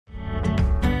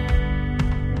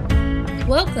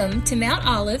Welcome to Mount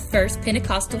Olive First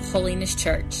Pentecostal Holiness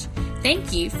Church.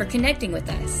 Thank you for connecting with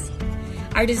us.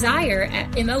 Our desire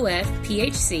at MOF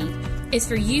PHC is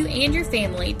for you and your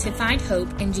family to find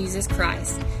hope in Jesus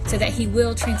Christ so that He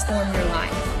will transform your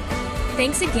life.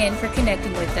 Thanks again for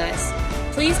connecting with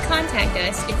us. Please contact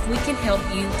us if we can help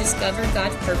you discover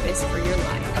God's purpose for your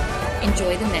life.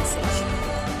 Enjoy the message.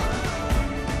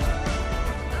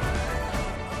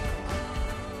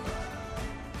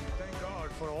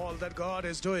 That God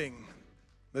is doing.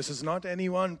 This is not any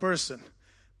one person.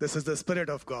 This is the Spirit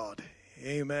of God.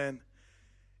 Amen.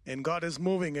 And God is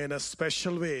moving in a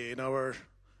special way in our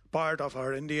part of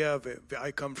our India.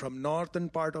 I come from northern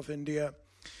part of India,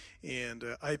 and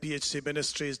IPHC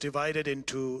ministry is divided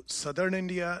into southern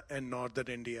India and northern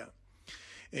India.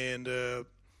 And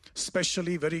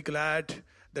especially very glad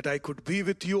that I could be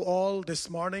with you all this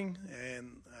morning,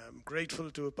 and I'm grateful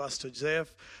to Pastor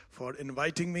Jeff for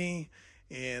inviting me.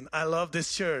 And I love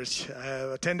this church. I have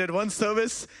attended one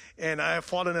service, and I have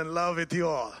fallen in love with you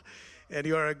all. And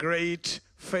you are a great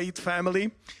faith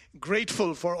family.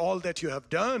 Grateful for all that you have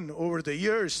done over the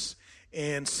years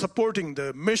and supporting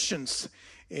the missions.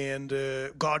 And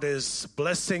God is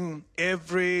blessing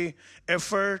every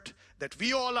effort that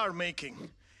we all are making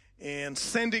and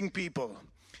sending people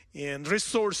and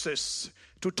resources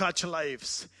to touch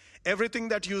lives. Everything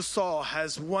that you saw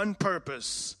has one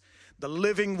purpose: the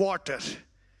living water,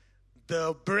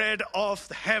 the bread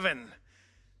of heaven,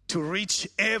 to reach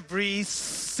every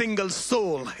single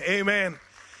soul. Amen.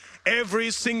 Every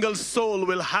single soul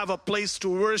will have a place to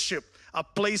worship, a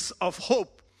place of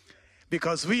hope,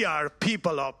 because we are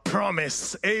people of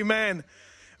promise. Amen.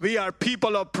 We are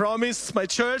people of promise, my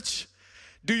church.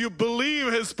 Do you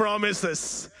believe His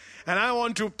promises? And I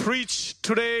want to preach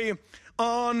today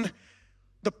on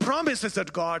the promises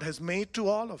that God has made to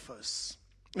all of us.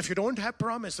 If you don't have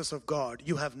promises of God,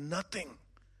 you have nothing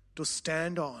to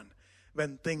stand on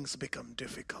when things become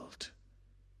difficult.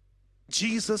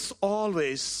 Jesus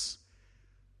always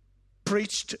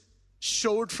preached,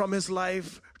 showed from His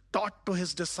life, taught to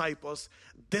His disciples,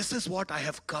 this is what I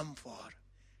have come for,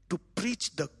 to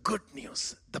preach the good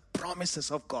news, the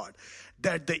promises of God,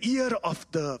 that the year of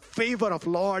the favor of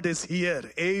Lord is here.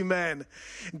 Amen.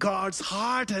 God's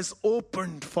heart has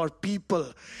opened for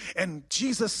people, and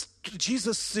Jesus'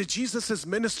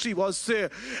 ministry was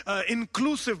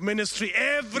inclusive ministry.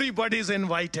 Everybody is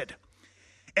invited.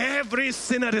 Every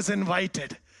sinner is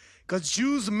invited, because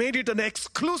Jews made it an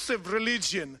exclusive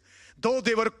religion, though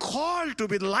they were called to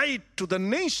be light to the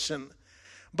nation.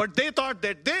 But they thought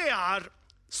that they are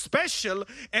special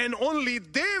and only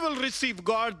they will receive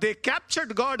God. They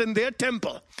captured God in their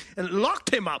temple and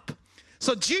locked Him up.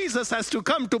 So Jesus has to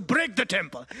come to break the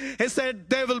temple. He said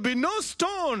there will be no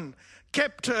stone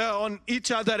kept on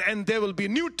each other, and there will be a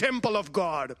new temple of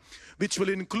God, which will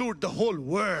include the whole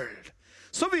world.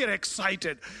 So we are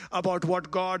excited about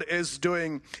what God is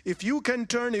doing. If you can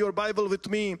turn your Bible with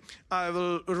me, I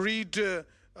will read a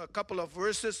couple of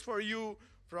verses for you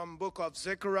from book of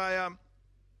Zechariah,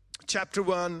 chapter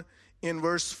 1, in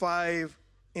verse 5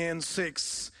 and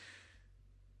 6.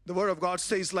 The word of God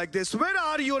says like this: where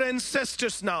are your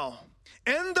ancestors now,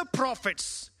 and the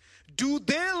prophets? Do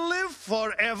they live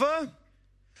forever?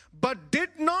 But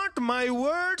did not my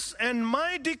words and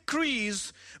my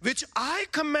decrees, which I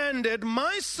commanded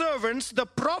my servants, the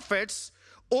prophets,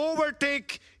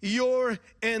 overtake your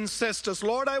ancestors?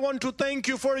 Lord, I want to thank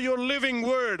you for your living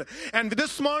word. And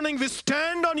this morning we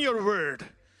stand on your word.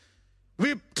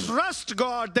 We trust,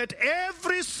 God, that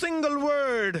every single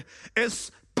word is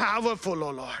powerful,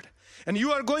 oh Lord. And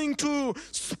you are going to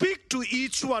speak to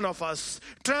each one of us,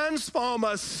 transform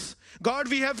us. God,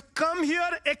 we have come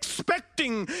here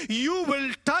expecting you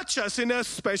will touch us in a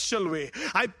special way.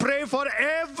 I pray for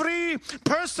every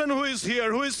person who is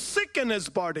here, who is sick in his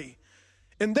body,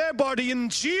 in their body, in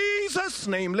Jesus'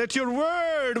 name. Let your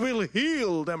word will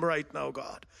heal them right now,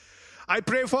 God. I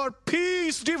pray for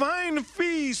peace, divine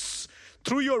peace,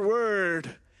 through your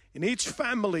word in each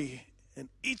family, in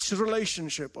each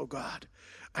relationship, oh God.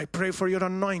 I pray for your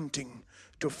anointing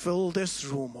to fill this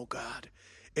room, oh God.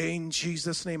 In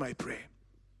Jesus' name I pray.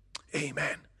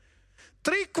 Amen.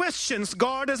 3 questions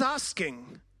God is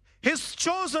asking His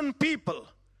chosen people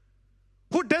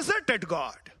who deserted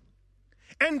God.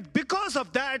 And because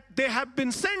of that, they have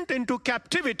been sent into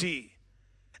captivity.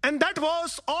 And that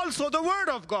was also the word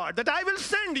of God, that I will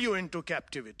send you into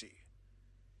captivity.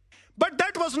 But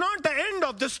that was not the end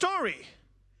of the story.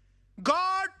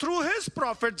 God, through His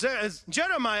prophet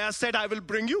Jeremiah, said, I will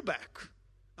bring you back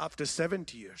after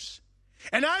 70 years.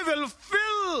 And I will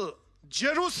fill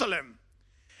Jerusalem,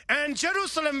 and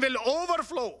Jerusalem will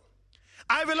overflow.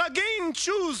 I will again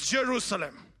choose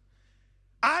Jerusalem.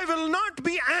 I will not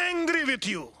be angry with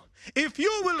you. If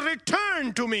you will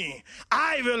return to me,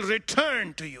 I will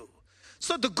return to you.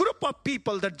 So the group of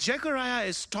people that Zechariah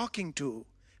is talking to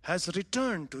has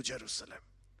returned to Jerusalem,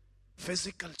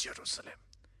 physical Jerusalem.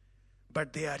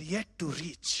 But they are yet to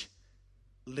reach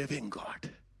living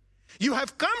God. You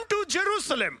have come to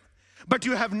Jerusalem, but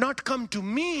you have not come to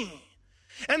me.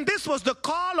 And this was the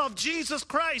call of Jesus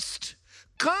Christ.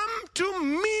 Come to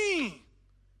me,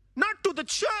 not to the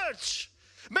church.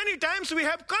 Many times we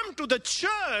have come to the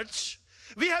church,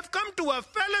 we have come to a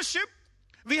fellowship,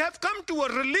 we have come to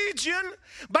a religion,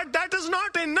 but that is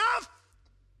not enough.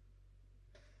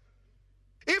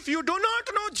 If you do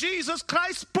not know Jesus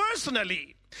Christ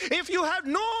personally, if you have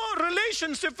no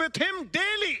relationship with him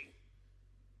daily,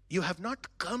 you have not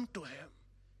come to him.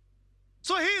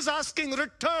 So he is asking,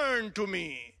 return to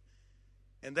me.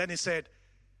 And then he said,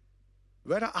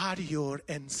 where are your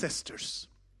ancestors?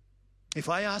 If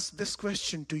I ask this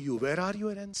question to you, where are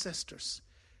your ancestors?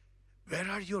 Where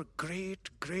are your great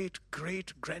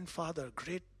grandfather,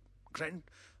 great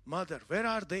grandmother? Where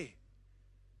are they?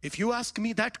 If you ask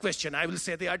me that question, I will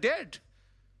say they are dead.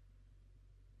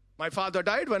 My father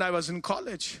died when I was in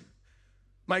college.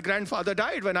 My grandfather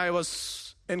died when I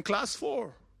was in class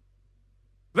 4.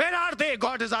 Where are they?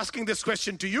 God is asking this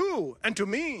question to you and to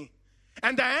me.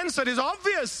 And the answer is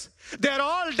obvious. They're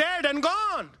all dead and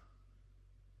gone.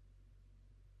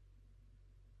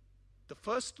 The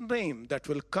first name that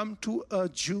will come to a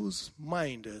Jew's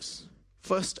mind is,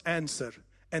 first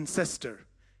ancestor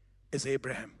is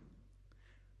Abraham,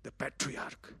 the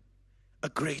patriarch, a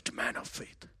great man of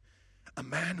faith, a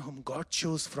man whom God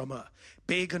chose from a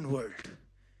pagan world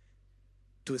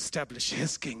to establish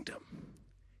his kingdom.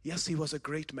 Yes, he was a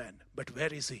great man, but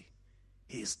where is he?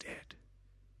 He is dead.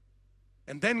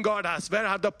 And then God asks, where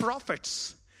are the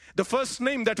prophets? The first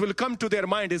name that will come to their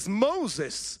mind is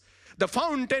Moses, the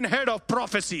fountainhead of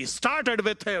prophecy. Started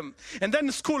with him, and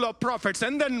then school of prophets,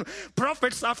 and then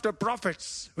prophets after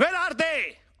prophets. Where are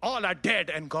they? All are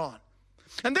dead and gone.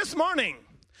 And this morning,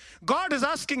 God is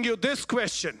asking you this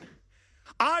question.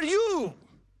 Are you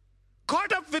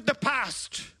caught up with the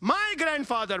past? My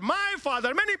grandfather, my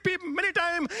father. Many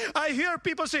times I hear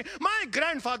people say, my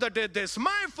grandfather did this,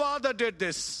 my father did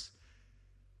this.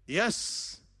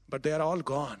 Yes, but they are all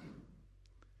gone.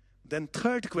 Then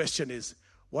third question is,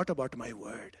 what about my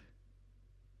word?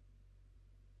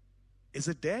 Is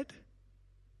it dead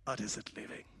or is it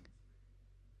living?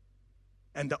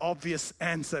 And the obvious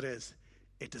answer is,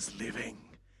 it is living.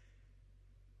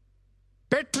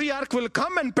 Patriarch will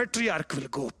come and patriarch will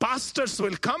go. Pastors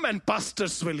will come and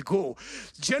pastors will go.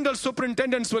 General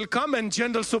superintendents will come and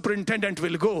general superintendent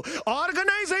will go.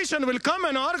 Organization will come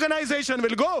and organization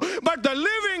will go. But the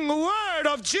living word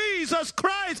of Jesus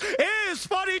Christ is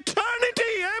for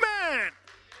eternity. Amen.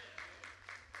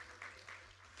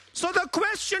 So the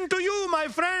question to you, my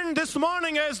friend, this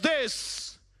morning is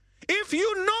this. If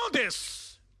you know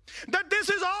this, that this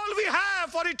is all we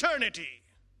have for eternity,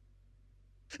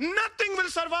 nothing will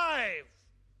survive.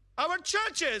 Our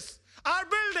churches, our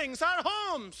buildings, our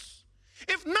homes.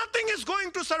 If nothing is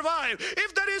going to survive,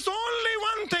 if there is only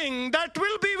one thing that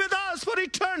will be with us for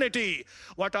eternity,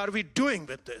 what are we doing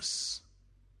with this?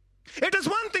 It is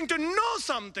one thing to know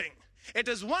something. It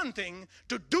is one thing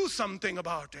to do something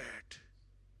about it.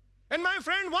 And my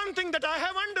friend, one thing that I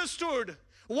have understood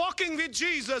walking with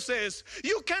Jesus is,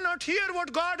 you cannot hear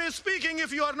what God is speaking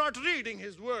if you are not reading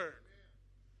his word.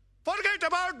 Forget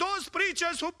about those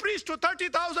preachers who preach to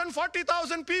 30,000,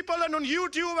 40,000 people and on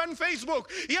YouTube and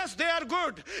Facebook. Yes, they are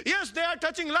good. Yes, they are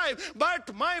touching life.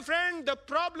 But my friend, the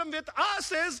problem with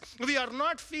us is we are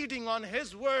not feeding on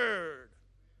his word.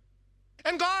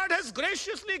 And God has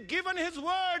graciously given his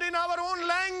word in our own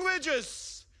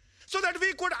languages so that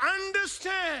we could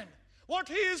understand what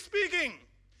he is speaking.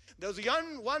 There's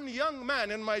one young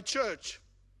man in my church.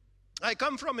 I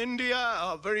come from India,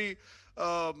 a very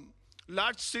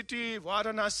large city,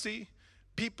 Varanasi.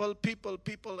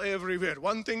 People everywhere.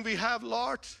 One thing we have a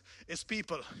lot is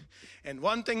people. And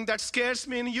one thing that scares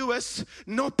me in the U.S.,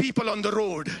 no people on the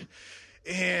road.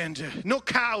 And no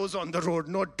cows on the road,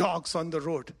 no dogs on the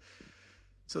road.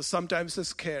 So sometimes it's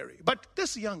scary. But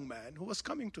this young man who was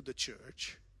coming to the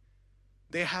church,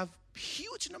 they have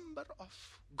huge number of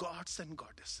gods and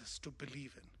goddesses to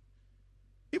believe in.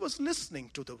 He was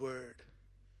listening to the word.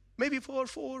 Maybe for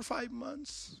 4 or 5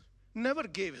 months. Never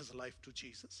gave his life to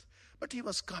Jesus. But he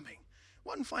was coming.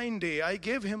 One fine day, I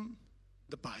gave him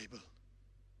the Bible.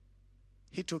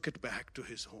 He took it back to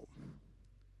his home.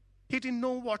 He didn't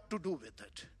know what to do with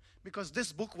it because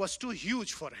this book was too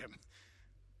huge for him.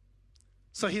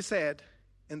 So he said,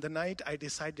 in the night, I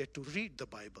decided to read the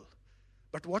Bible.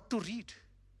 But what to read?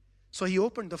 So he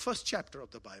opened the first chapter of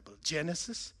the Bible,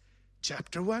 Genesis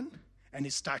chapter 1, and he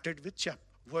started with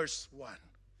verse 1.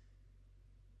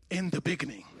 In the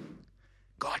beginning,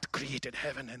 God created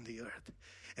heaven and the earth.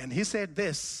 And he said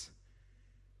this.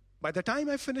 By the time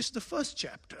I finished the first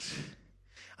chapter,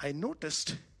 I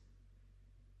noticed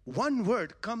one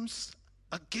word comes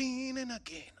again and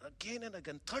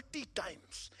again, 30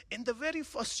 times in the very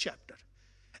first chapter.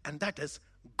 And that is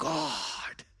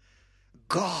God,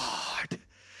 God,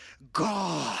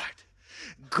 God,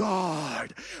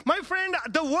 God. My friend,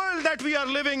 the world that we are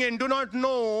living in do not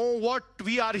know what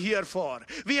we are here for.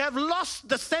 We have lost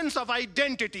the sense of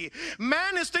identity.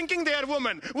 Man is thinking they are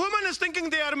woman. Woman is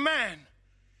thinking they are man.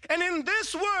 And in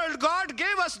this world, God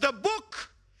gave us the book.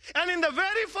 And in the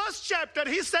very first chapter,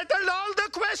 he settled all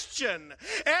the question.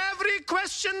 Every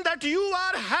question that you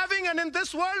are having and in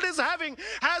this world is having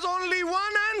has only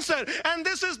one answer. And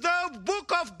this is the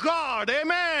book of God.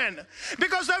 Amen.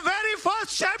 Because the very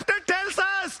first chapter tells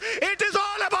us it is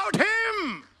all about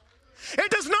him.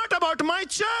 It is not about my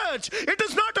church. It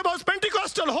is not about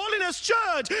Pentecostal Holiness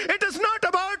Church. It is not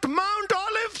about Mount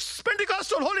Olives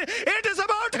Pentecostal Holiness. It is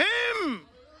about him.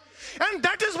 And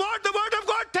that is what the Word of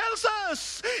God tells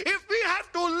us. If we have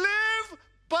to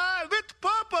live with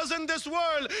purpose in this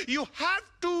world, you have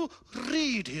to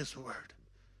read his Word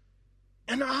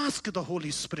and ask the Holy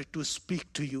Spirit to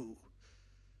speak to you.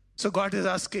 So God is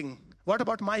asking, what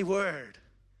about my Word?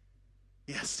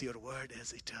 Yes, your Word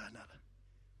is eternal.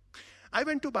 I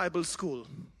went to Bible school.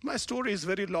 My story is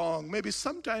very long. Maybe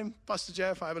sometime, Pastor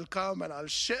Jeff, I will come and I'll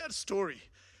share story.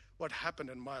 What happened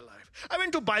in my life. I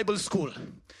went to Bible school,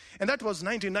 and that was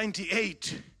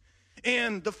 1998.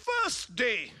 And the first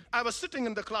day, I was sitting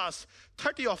in the class,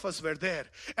 30 of us were there,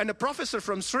 and a professor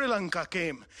from Sri Lanka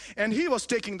came, and he was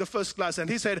taking the first class, and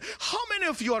he said, how many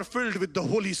of you are filled with the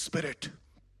Holy Spirit?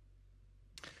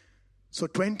 So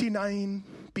 29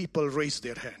 people raised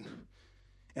their hand,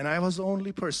 and I was the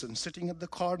only person sitting at the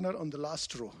corner on the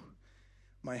last row.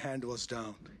 My hand was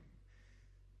down.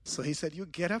 So he said, you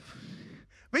get up.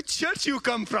 Which church you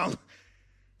come from?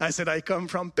 I said, I come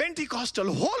from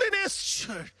Pentecostal Holiness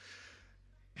Church.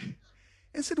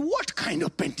 And said, what kind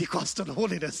of Pentecostal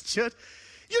Holiness Church?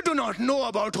 You do not know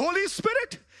about Holy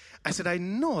Spirit? I said, I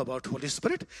know about Holy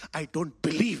Spirit. I don't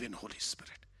believe in Holy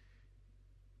Spirit.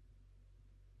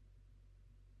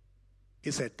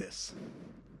 He said this.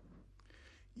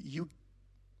 You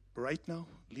right now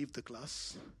leave the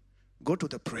class, go to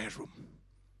the prayer room.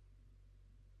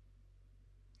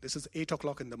 This is 8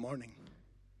 o'clock in the morning.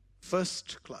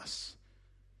 First class.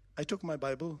 I took my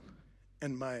Bible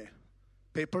and my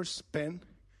papers, pen,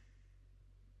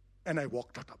 and I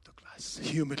walked out of the class,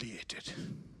 humiliated.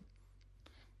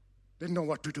 Didn't know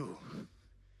what to do.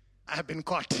 I have been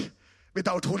caught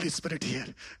without Holy Spirit here.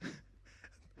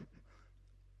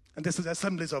 And this is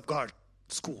Assemblies of God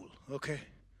school, okay?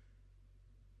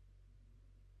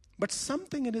 But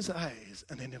something in his eyes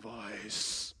and in his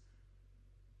voice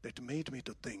that made me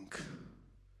to think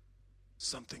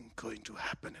something going to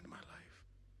happen in my life.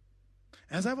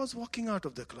 As I was walking out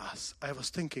of the class, I was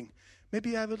thinking,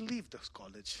 maybe I will leave this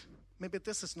college. Maybe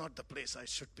this is not the place I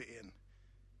should be in.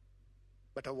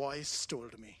 But a voice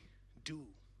told me, do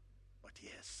what he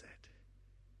has said.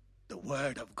 The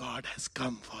word of God has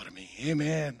come for me.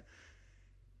 Amen.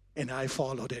 And I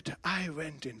followed it. I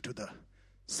went into the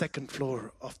second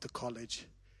floor of the college.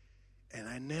 And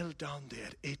I knelt down there,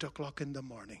 8 o'clock in the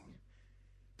morning,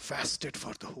 fasted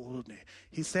for the whole day.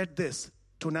 He said this,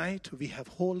 tonight we have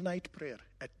whole night prayer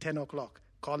at 10 o'clock.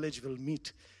 College will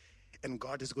meet, and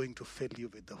God is going to fill you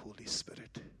with the Holy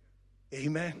Spirit.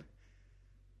 Amen.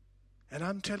 And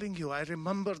I'm telling you, I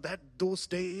remember that those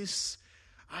days,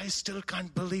 I still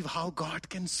can't believe how God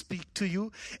can speak to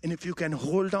you. And if you can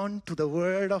hold on to the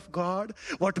word of God,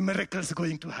 what miracle is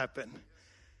going to happen?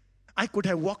 I could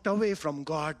have walked away from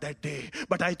God that day,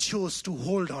 but I chose to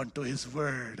hold on to his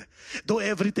word. Though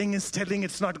everything is telling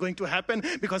it's not going to happen,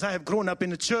 because I have grown up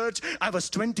in a church. I was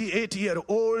 28 years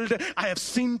old. I have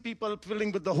seen people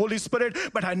filling with the Holy Spirit,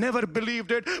 but I never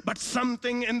believed it. But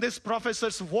something in this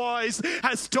professor's voice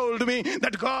has told me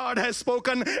that God has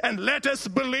spoken, and let us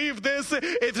believe this.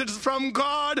 If it is from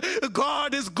God,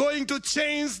 God is going to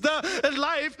change the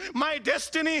life, my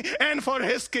destiny, and for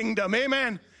his kingdom.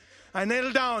 Amen. I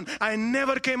knelt down. I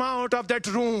never came out of that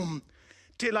room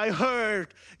till I heard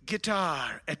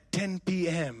guitar at 10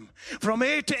 p.m. From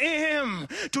 8 a.m.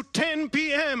 to 10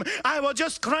 p.m. I was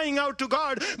just crying out to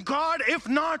God, God, if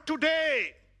not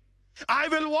today, I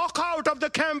will walk out of the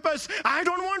campus. I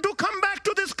don't want to come back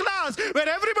to this class where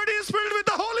everybody is filled with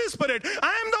the Holy Spirit.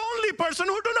 I am the only person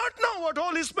who do not know what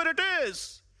Holy Spirit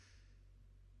is.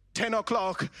 10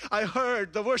 o'clock, I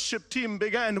heard the worship team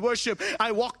began worship.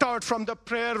 I walked out from the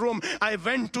prayer room. I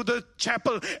went to the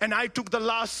chapel and I took the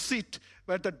last seat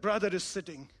where that brother is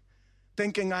sitting,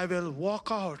 thinking I will walk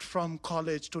out from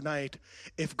college tonight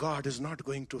if God is not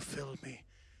going to fill me.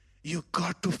 You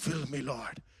got to fill me,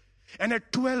 Lord. And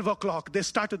at 12 o'clock, they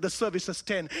started the services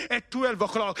 10. At 12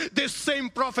 o'clock, this same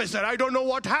professor, I don't know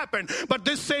what happened, but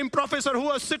this same professor who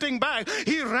was sitting back,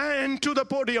 he ran to the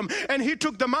podium and he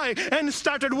took the mic and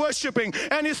started worshiping.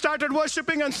 And he started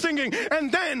worshiping and singing.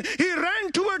 And then he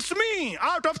ran towards me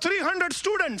out of 300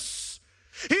 students.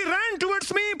 He ran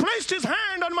towards me, placed his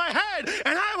hand on my head,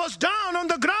 and I was down on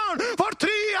the ground for 3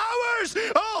 hours.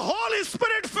 Oh, Holy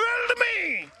Spirit filled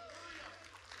me.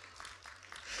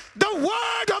 The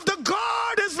word of the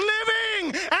God is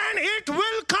living, and it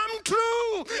will come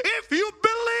true if you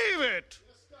believe it.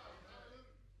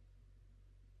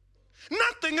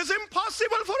 Nothing is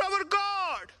impossible for our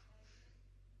God.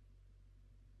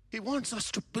 He wants us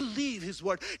to believe His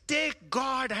word. Take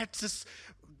God at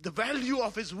the value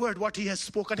of His word, what He has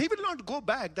spoken. He will not go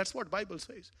back. That's what Bible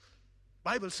says.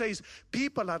 Bible says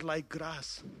people are like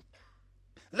grass.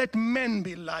 Let men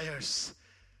be liars.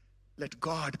 Let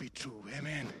God be true.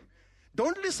 Amen.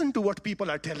 Don't listen to what people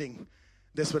are telling.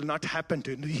 This will not happen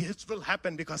to you. It will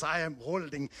happen because I am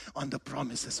holding on the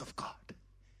promises of God.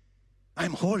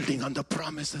 I'm holding on the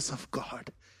promises of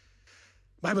God.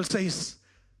 Bible says,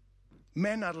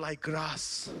 men are like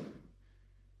grass.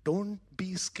 Don't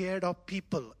be scared of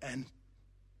people and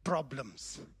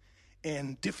problems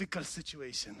and difficult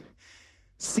situations.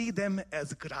 See them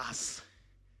as grass.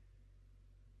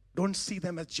 Don't see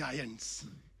them as giants.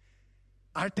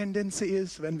 Our tendency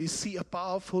is when we see a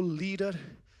powerful leader,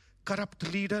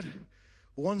 corrupt leader,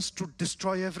 wants to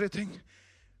destroy everything,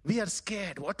 we are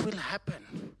scared. What will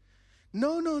happen?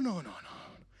 No.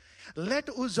 Let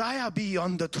Uzziah be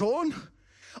on the throne,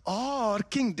 or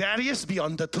King Darius be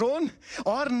on the throne,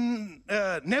 or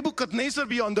Nebuchadnezzar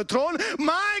be on the throne.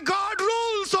 My God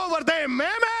rules over them.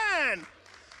 Amen.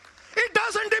 It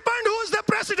doesn't depend who is the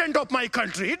president of my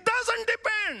country. It doesn't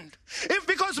depend. If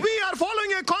because we are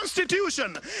following a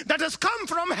constitution that has come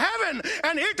from heaven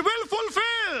and it will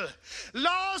fulfill.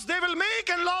 Laws they will make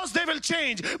and laws they will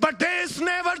change. But this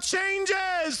never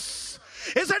changes.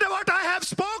 Is it what I have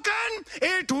spoken?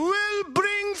 It will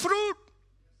bring fruit.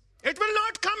 It will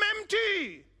not come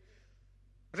empty.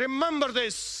 Remember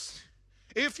this.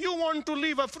 If you want to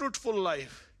live a fruitful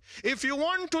life, if you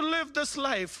want to live this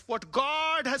life, what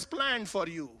God has planned for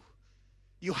you,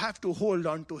 you have to hold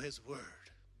on to His word.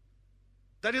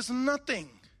 There is nothing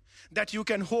that you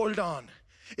can hold on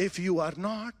if you are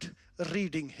not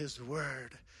reading His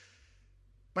word.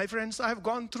 My friends, I've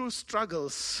gone through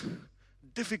struggles,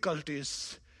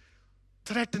 difficulties,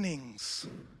 threatenings.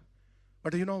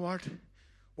 But you know what?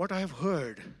 What I have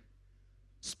heard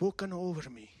spoken over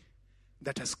me,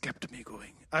 that has kept me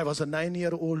going. I was a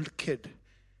 9-year-old kid.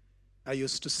 I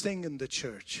used to sing in the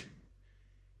church.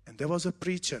 And there was a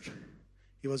preacher.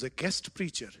 He was a guest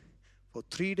preacher for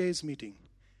 3 days meeting.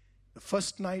 The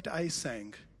first night I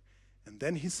sang. And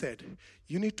then he said,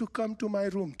 you need to come to my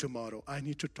room tomorrow. I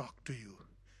need to talk to you.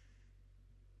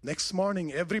 Next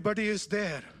morning, everybody is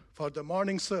there for the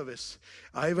morning service.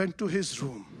 I went to his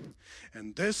room.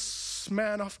 And this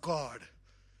man of God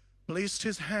placed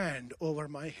his hand over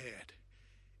my head.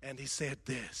 And he said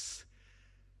this,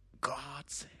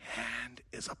 God's hand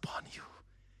is upon you.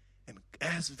 And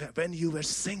when you were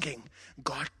singing,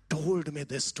 God told me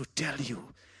this to tell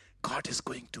you, God is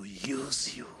going to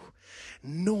use you.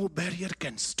 No barrier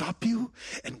can stop you,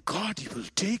 and God will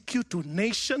take you to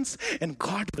nations, and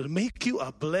God will make you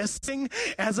a blessing.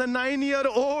 As a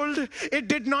 9-year-old, it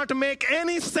did not make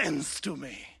any sense to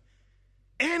me.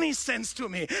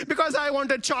 Because I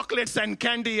wanted chocolates and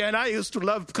candy, and I used to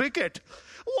love cricket.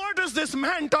 What is this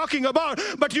man talking about?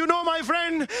 But you know, my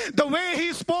friend, the way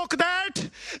he spoke that,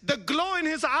 the glow in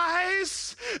his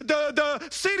eyes, the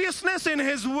seriousness in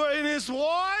his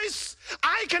voice,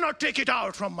 I cannot take it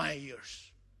out from my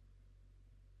ears.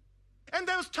 And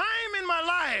there was time in my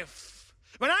life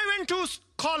when I went to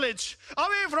college,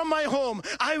 away from my home,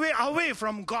 away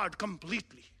from God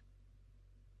completely.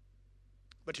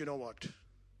 But you know what?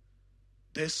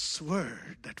 This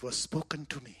word that was spoken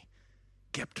to me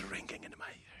kept ringing in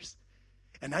my ears.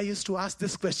 And I used to ask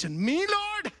this question, me,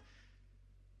 Lord?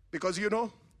 Because you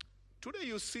know, today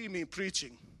you see me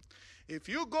preaching. If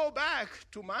you go back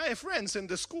to my friends in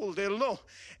the school, they'll know.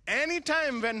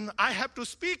 Anytime when I have to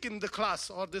speak in the class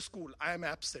or the school, I am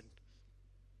absent.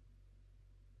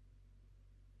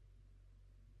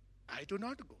 I do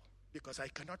not go because I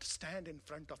cannot stand in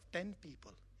front of 10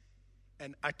 people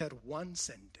and utter one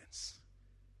sentence.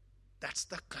 That's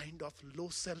the kind of low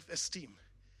self-esteem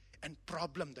and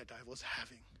problem that I was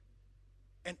having.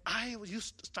 And I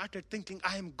started thinking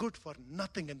I am good for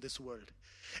nothing in this world.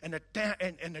 And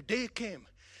a day came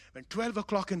when 12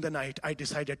 o'clock in the night, I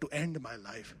decided to end my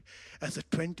life as a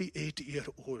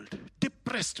 28-year-old,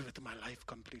 depressed with my life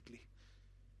completely.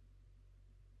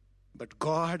 But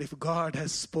God, if God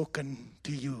has spoken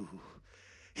to you,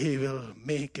 He will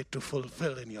make it to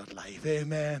fulfill in your life.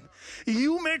 Amen.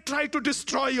 You may try to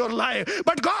destroy your life,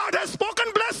 but God has spoken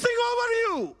blessing over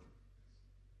you.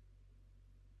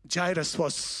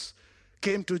 Jairus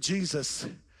came to Jesus.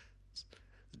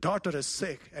 Daughter is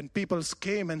sick, and people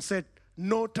came and said,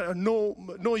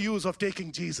 no use of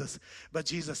taking Jesus. But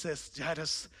Jesus says,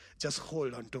 Jairus, just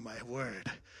hold on to my word.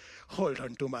 Hold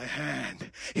on to my hand.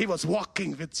 He was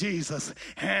walking with Jesus,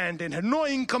 hand in hand,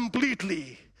 knowing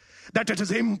completely that it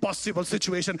is an impossible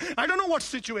situation. I don't know what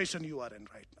situation you are in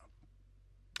right now.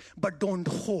 But don't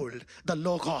hold the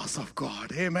Logos of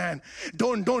God. Amen.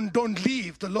 Don't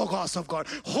leave the Logos of God.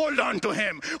 Hold on to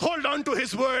Him. Hold on to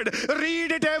His word.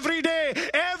 Read it every day.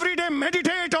 Every day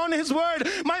meditate on His word.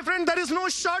 My friend, there is no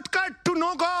shortcut to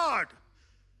know God.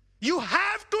 You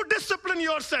have to discipline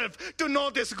yourself to know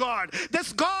this God.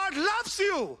 This God loves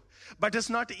you. But it's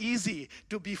not easy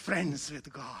to be friends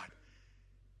with God.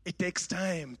 It takes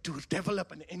time to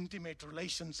develop an intimate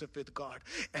relationship with God.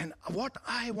 And what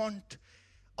I want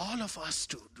all of us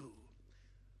to do,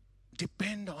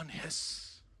 depend on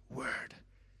His word.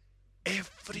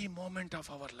 Every moment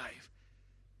of our life,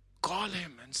 call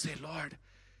Him and say, Lord,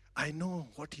 I know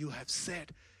what you have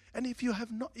said. And if you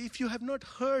have not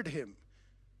heard Him,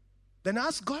 then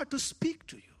ask God to speak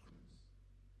to you.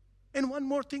 And one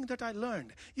more thing that I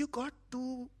learned, you got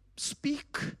to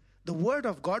speak the word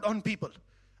of God on people.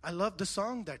 I love the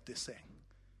song that they sang.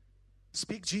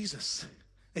 Speak Jesus.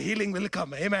 The healing will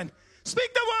come. Amen.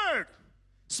 Speak the word.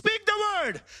 Speak the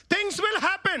word. Things will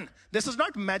happen. This is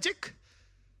not magic.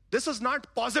 This is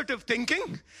not positive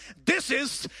thinking. This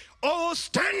is,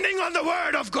 standing on the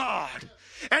word of God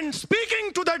and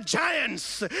speaking to the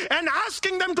giants and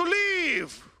asking them to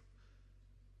leave.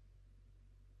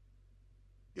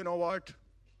 You know what?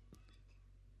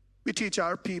 We teach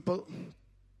our people,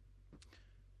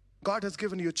 God has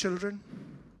given you children,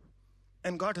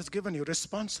 and God has given you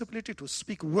responsibility to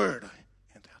speak word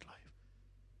in their life.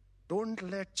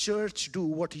 Don't let church do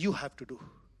what you have to do.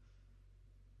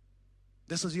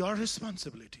 This is your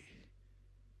responsibility.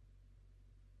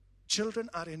 Children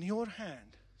are in your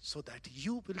hand so that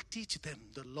you will teach them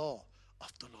the law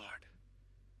of the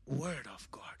Lord, word of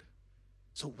God.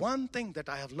 So one thing that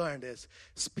I have learned is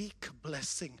speak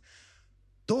blessing.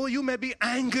 Though you may be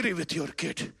angry with your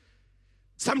kid,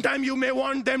 sometimes you may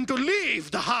want them to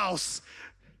leave the house,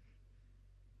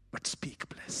 but speak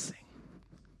blessing.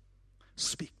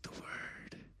 Speak the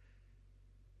word.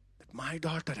 That my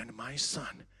daughter and my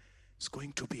son is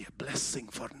going to be a blessing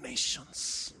for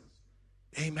nations.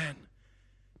 Amen.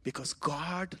 Because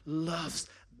God loves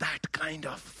that kind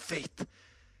of faith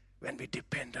when we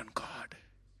depend on God.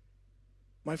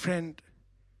 My friend,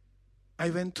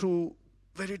 I went through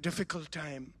a very difficult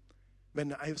time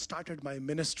when I started my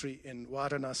ministry in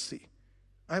Varanasi.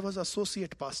 I was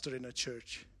associate pastor in a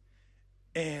church.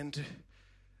 And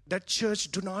that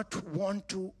church do not want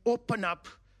to open up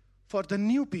for the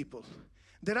new people.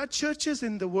 There are churches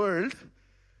in the world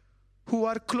who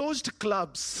are closed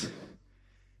clubs.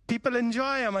 People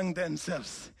enjoy among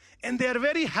themselves. And they are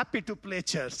very happy to play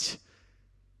church.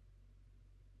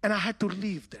 And I had to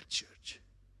leave that church.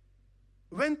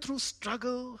 Went through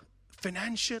struggle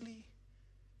financially,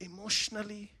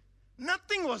 emotionally.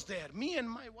 Nothing was there. Me and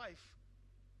my wife.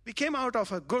 We came out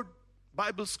of a good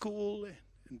Bible school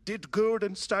and did good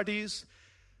in studies,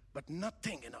 but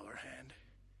nothing in our hand.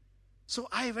 So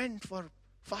I went for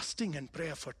fasting and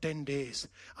prayer for 10 days.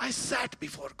 I sat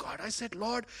before God. I said,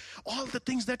 Lord, all the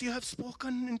things that you have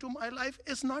spoken into my life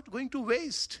is not going to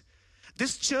waste.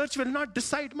 This church will not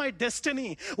decide my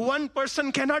destiny. One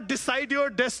person cannot decide your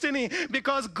destiny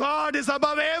because God is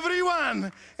above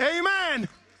everyone. Amen.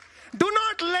 Do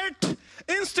not let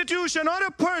institution or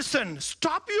a person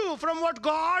stop you from what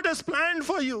God has planned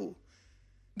for you.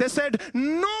 They said,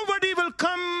 nobody will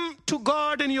come to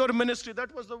God in your ministry.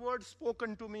 That was the word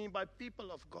spoken to me by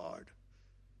people of God.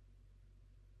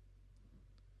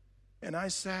 And I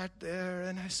sat there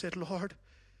and I said, Lord,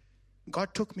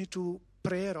 God took me to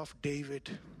prayer of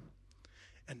David.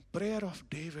 And prayer of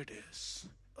David is,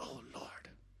 oh Lord,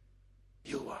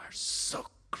 you are so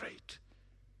great.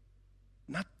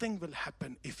 Nothing will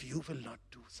happen if you will not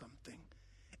do something.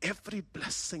 Every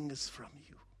blessing is from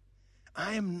you.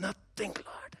 I am nothing,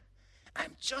 Lord.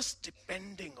 I'm just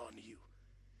depending on you.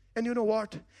 And you know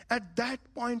what? At that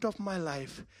point of my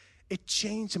life, it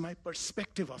changed my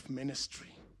perspective of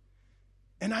ministry.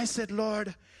 And I said,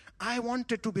 Lord, I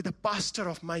wanted to be the pastor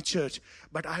of my church,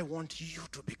 but I want you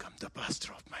to become the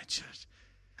pastor of my church.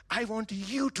 I want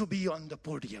you to be on the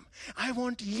podium. I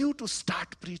want you to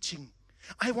start preaching.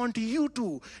 I want you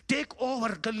to take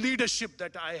over the leadership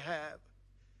that I have.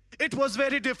 It was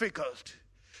very difficult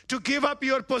to give up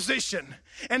your position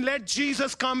and let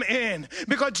Jesus come in.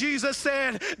 Because Jesus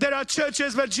said there are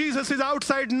churches where Jesus is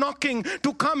outside knocking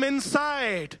to come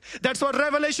inside. That's what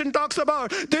Revelation talks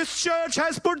about. This church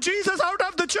has put Jesus out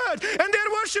of the church and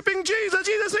they're worshiping Jesus.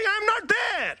 Jesus saying, I'm not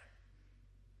there.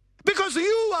 Because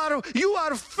you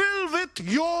are filled with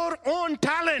your own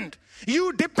talent.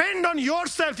 You depend on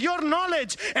yourself, your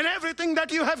knowledge, and everything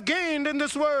that you have gained in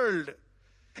this world.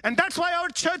 And that's why our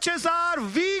churches are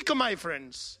weak, my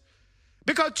friends.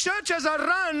 Because churches are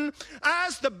run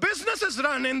as the businesses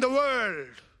run in the world.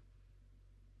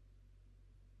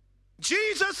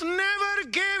 Jesus never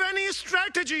gave any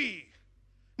strategy,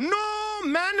 no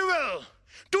manual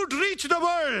to reach the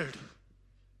world.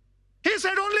 He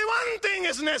said only one thing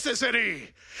is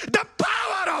necessary: the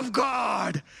power of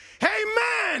God.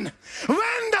 Amen.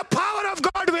 When the power of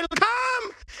God will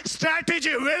come,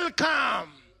 strategy will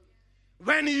come.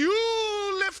 When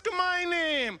you lift my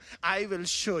name, I will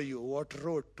show you what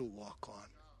road to walk on.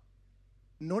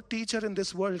 No teacher in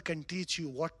this world can teach you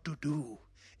what to do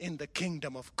in the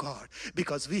kingdom of God,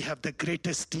 because we have the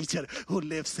greatest teacher who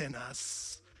lives in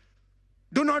us.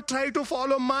 Do not try to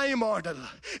follow my model,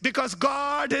 because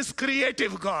God is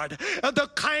creative God. The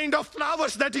kind of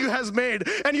flowers that He has made,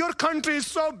 and your country is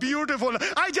so beautiful.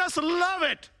 I just love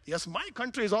it. Yes, my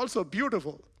country is also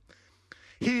beautiful.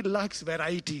 He likes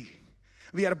variety.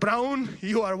 We are brown,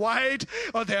 you are white,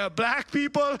 or there are black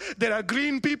people, there are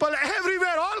green people,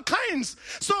 everywhere, all kinds.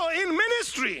 So in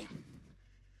ministry,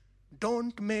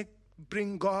 don't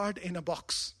bring God in a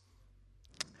box.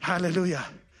 Hallelujah.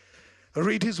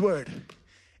 Read His word,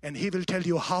 and He will tell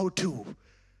you how to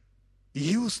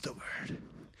use the word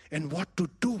and what to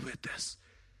do with this.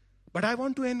 But I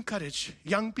want to encourage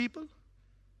young people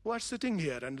who are sitting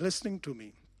here and listening to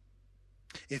me.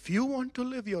 If you want to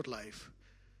live your life,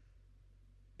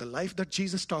 the life that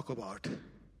Jesus talked about,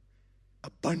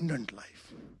 abundant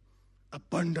life,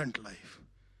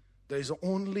 there is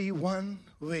only one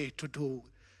way to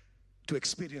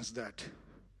experience that.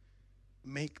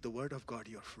 Make the word of God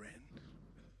your friend.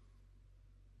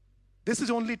 This is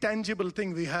the only tangible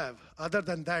thing we have. Other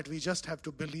than that, we just have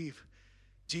to believe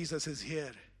Jesus is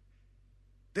here.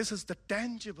 This is the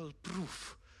tangible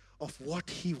proof of what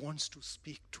He wants to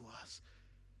speak to us.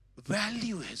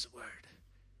 Value His word.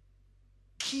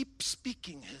 Keep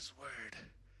speaking His word.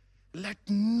 Let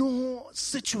no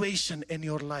situation in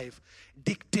your life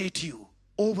dictate you,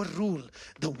 overrule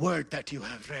the word that you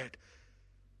have read.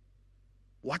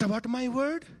 What about my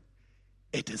word?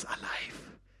 It is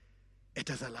alive. It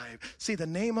is alive. See, the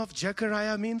name of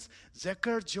Zechariah means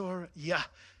Zecher Jor Yah.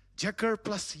 Zecher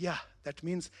plus Yah. That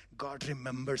means God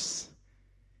remembers.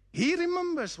 He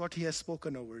remembers what He has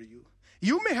spoken over you.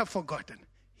 You may have forgotten.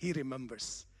 He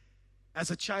remembers. As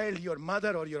a child, your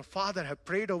mother or your father have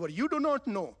prayed over you. Do not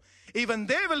know. Even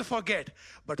they will forget.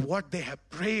 But what they have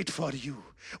prayed for you,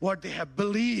 what they have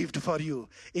believed for you,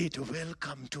 it will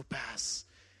come to pass.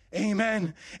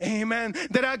 Amen. Amen.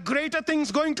 There are greater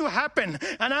things going to happen.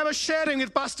 And I was sharing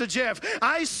with Pastor Jeff.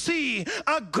 I see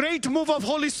a great move of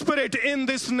Holy Spirit in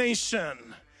this nation.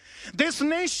 This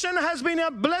nation has been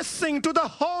a blessing to the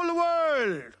whole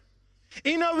world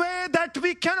in a way that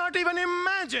we cannot even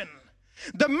imagine.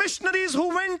 The missionaries who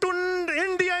went to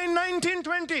India in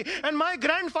 1920, and my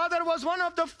grandfather was one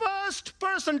of the first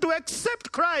person to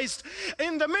accept Christ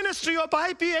in the ministry of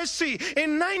IPHC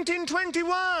in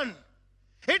 1921.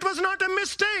 It was not a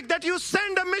mistake that you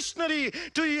send a missionary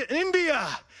to India.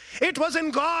 It was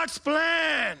in God's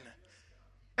plan.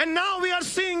 And now we are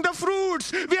seeing the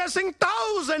fruits. We are seeing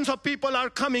thousands of people are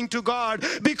coming to God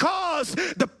because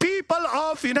the people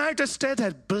of United States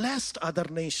have blessed other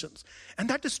nations. And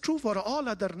that is true for all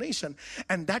other nations.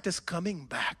 And that is coming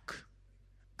back.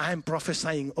 I am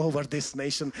prophesying over this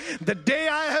nation. The day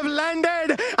I have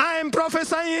landed, I am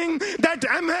prophesying that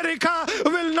America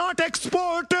will not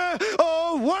export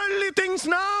worldly things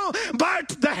now, but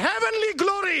the heavenly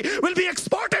glory will be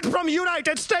exported from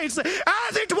United States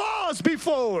as it was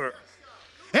before.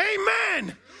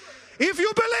 Amen. If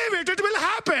you believe it, it will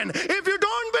happen. If you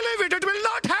don't believe it, it will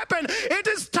not happen. It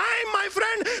is time, my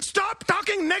friend. Stop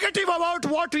talking negative about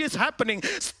what is happening.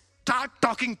 Start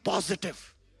talking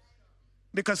positive.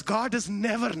 Because God is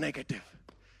never negative.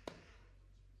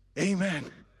 Amen.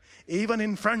 Even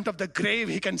in front of the grave,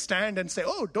 he can stand and say,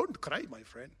 oh, don't cry, my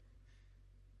friend.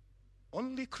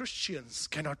 Only Christians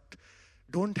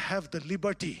don't have the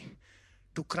liberty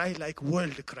to cry like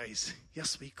world cries.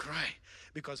 Yes, we cry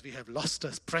because we have lost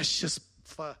a precious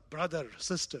brother,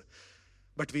 sister.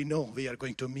 But we know we are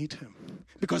going to meet him.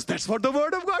 Because that's what the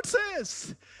Word of God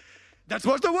says. That's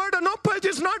what the Word of God. It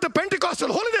is not a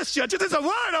Pentecostal holiness church. It is a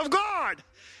Word of God.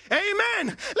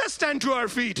 Amen. Let's stand to our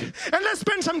feet and let's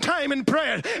spend some time in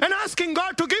prayer and asking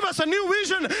God to give us a new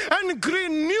vision and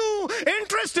new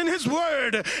interest in His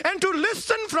Word and to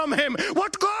listen from Him.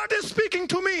 What God is speaking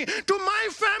to me, to my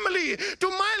family, to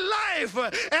my life.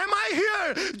 Am I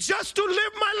here just to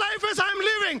live my life as I'm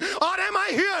living, or am I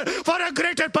here for a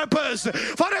greater purpose?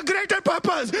 For a greater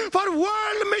purpose, for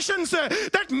world missions,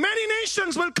 that many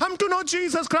nations will come to know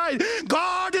Jesus Christ.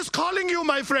 God is calling you,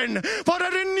 my friend, for a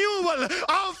renewal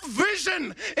of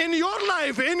vision in your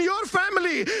life, in your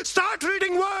family. Start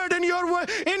reading Word in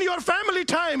your family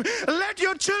time. Let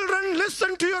your children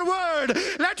listen to your Word.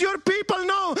 Let your people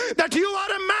know that you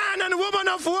are a man and woman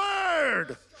of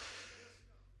Word.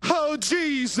 Oh,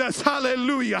 Jesus,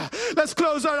 hallelujah. Let's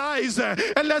close our eyes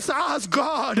and let's ask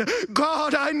God,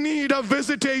 God, I need a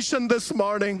visitation this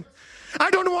morning.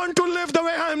 I don't want to live the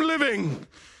way I'm living.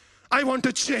 I want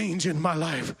to change in my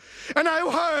life. And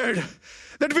I've heard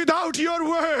that without your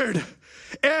Word,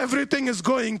 everything is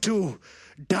going to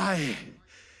die.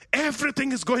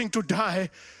 Everything is going to die.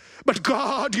 But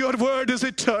God, your Word is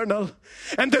eternal.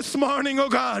 And this morning, oh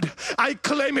God, I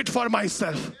claim it for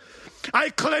myself.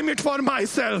 I claim it for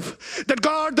myself. That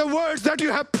God, the words that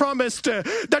you have promised,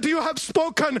 that you have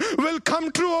spoken, will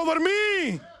come true over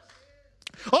me,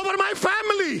 over my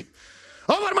family,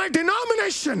 over my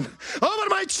denomination, over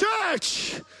my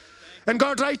church. And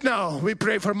God, right now, we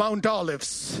pray for Mount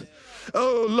Olives.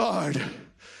 Oh, Lord,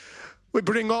 we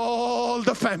bring all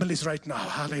the families right now.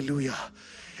 Hallelujah.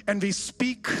 And we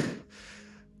speak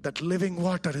that living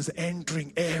water is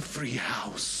entering every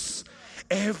house.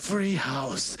 Every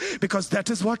house. Because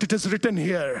that is what it is written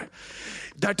here.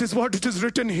 That is what it is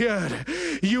written here.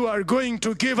 You are going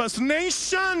to give us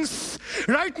nations.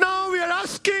 Right now we are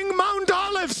asking Mount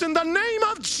Olives in the name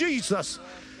of Jesus.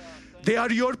 They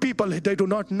are your people. They do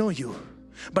not know you.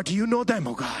 But you know them,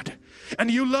 oh God.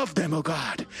 And you love them, oh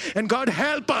God. And God,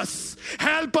 help us,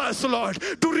 Lord,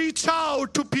 to reach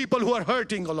out to people who are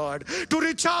hurting, oh Lord. To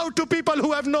reach out to people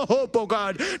who have no hope, oh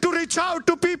God. To reach out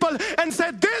to people and say,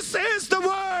 this is the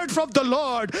word from the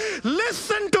Lord.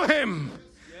 Listen to Him.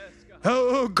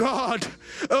 Oh God,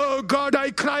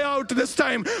 I cry out this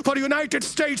time for United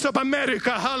States of America,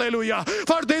 hallelujah,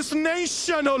 for this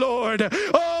nation, oh Lord,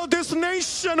 oh this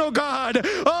nation, oh God,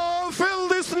 oh fill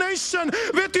this nation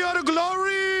with your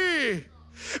glory,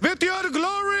 with your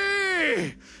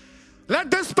glory. Let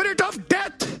the spirit of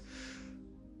death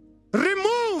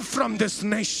remove from this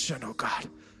nation, oh God.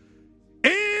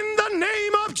 In the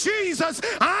name of Jesus,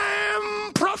 I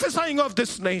am prophesying of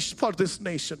this nation, for this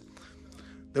nation.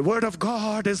 The word of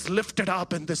God is lifted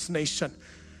up in this nation.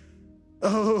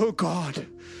 Oh God,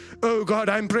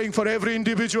 I'm praying for every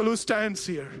individual who stands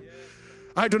here.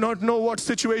 I do not know what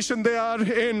situation they are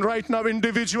in right now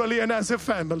individually and as a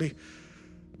family.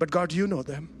 But God, you know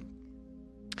them.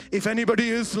 If anybody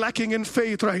is lacking in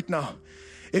faith right now,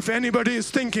 if anybody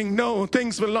is thinking, no,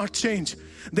 things will not change,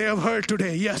 they have heard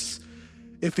today, yes,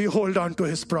 if we hold on to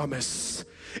His promise.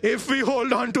 If we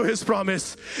hold on to His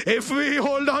promise, if we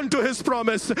hold on to His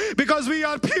promise, because we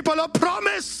are people of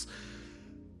promise.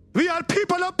 We are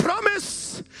people of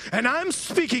promise. And I'm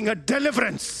speaking a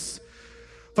deliverance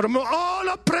from all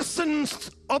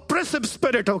oppressive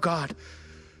spirit, oh God.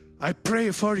 I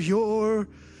pray for your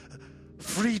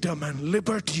freedom and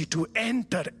liberty to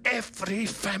enter every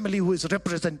family who is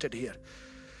represented here.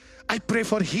 I pray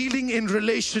for healing in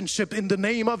relationship in the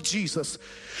name of Jesus.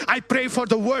 I pray for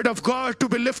the word of God to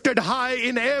be lifted high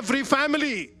in every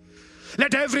family.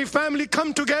 Let every family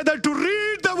come together to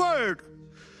read the word.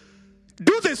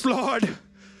 Do this, Lord.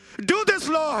 Do this,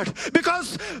 Lord.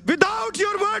 Because without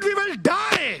your word we will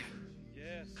die.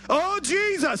 Yes. Oh,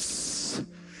 Jesus,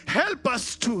 help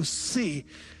us to see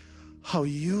how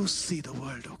you see the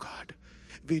world, oh God.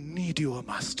 We need you, oh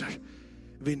Master.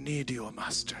 We need you, oh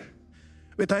Master.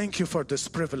 We thank you for this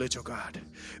privilege, oh God.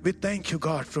 We thank you,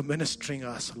 God, for ministering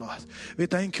us, Lord. We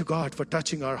thank you, God, for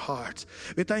touching our hearts.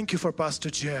 We thank you for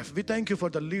Pastor Jeff. We thank you for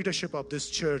the leadership of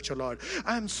this church, oh Lord.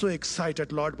 I'm so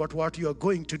excited, Lord, about what you are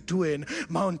going to do in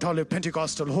Mount Olive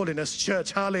Pentecostal Holiness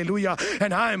Church. Hallelujah.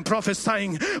 And I am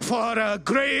prophesying for a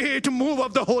great move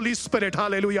of the Holy Spirit.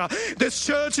 Hallelujah. This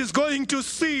church is going to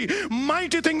see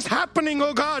mighty things happening,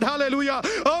 oh God. Hallelujah.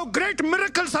 Oh, great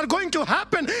miracles are going to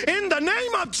happen in the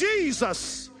name of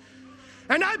Jesus.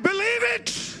 And I believe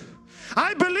it.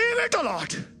 I believe it, oh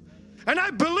Lord. And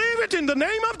I believe it in the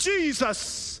name of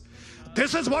Jesus.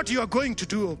 This is what you are going to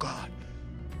do, oh God.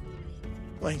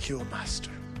 Thank you,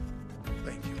 Master.